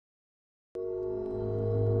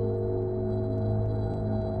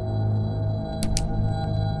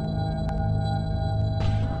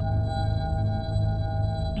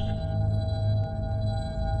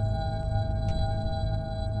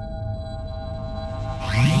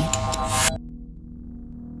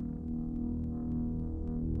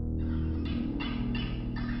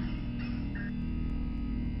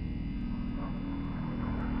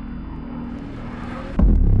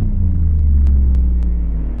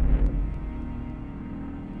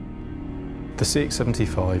The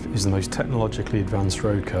C-X75 is the most technologically advanced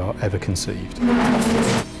road car ever conceived.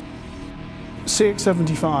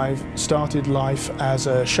 C-X75 started life as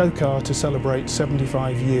a show car to celebrate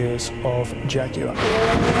 75 years of Jaguar.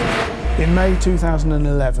 In May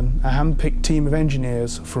 2011, a hand-picked team of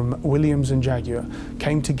engineers from Williams and Jaguar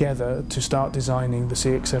came together to start designing the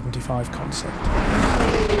C-X75 concept.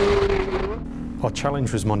 Our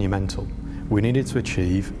challenge was monumental. We needed to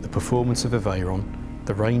achieve the performance of a Veyron,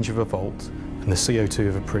 the range of a Volt, and the CO2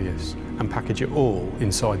 of a Prius, and package it all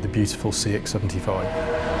inside the beautiful C-X75.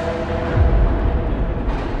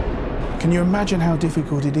 Can you imagine how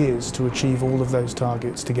difficult it is to achieve all of those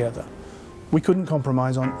targets together? We couldn't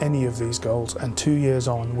compromise on any of these goals, and 2 years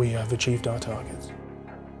on, we have achieved our targets.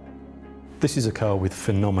 This is a car with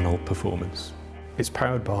phenomenal performance. It's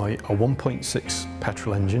powered by a 1.6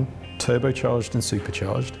 petrol engine, turbocharged and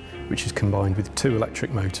supercharged, which is combined with 2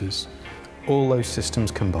 electric motors. All those systems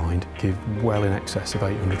combined give well in excess of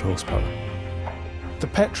 800 horsepower. The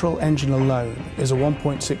petrol engine alone is a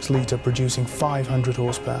 1.6 litre producing 500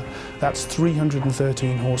 horsepower. That's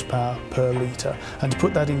 313 horsepower per litre. And to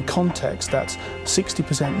put that in context, that's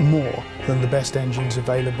 60% more than the best engines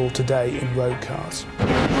available today in road cars.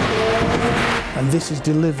 And this is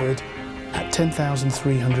delivered at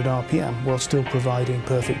 10,300 RPM while still providing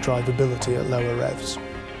perfect drivability at lower revs.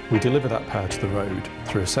 We deliver that power to the road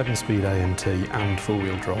through a 7-speed AMT and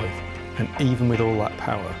 4-wheel drive. And even with all that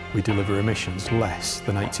power, we deliver emissions less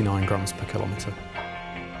than 89 grams per kilometre.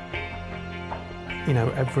 You know,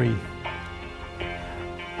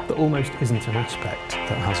 there almost isn't an aspect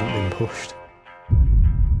that hasn't been pushed.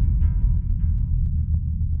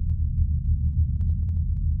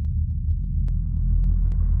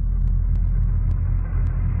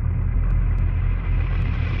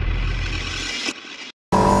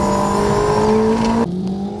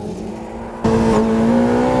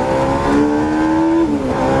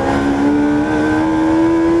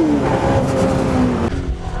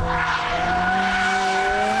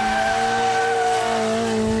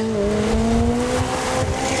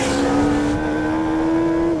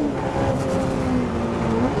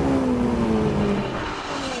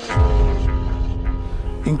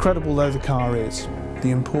 Incredible though the car is, the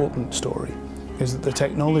important story is that the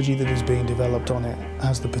technology that is being developed on it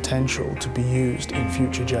has the potential to be used in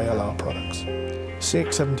future JLR products.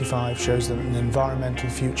 C-X75 shows that an environmental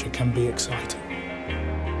future can be exciting.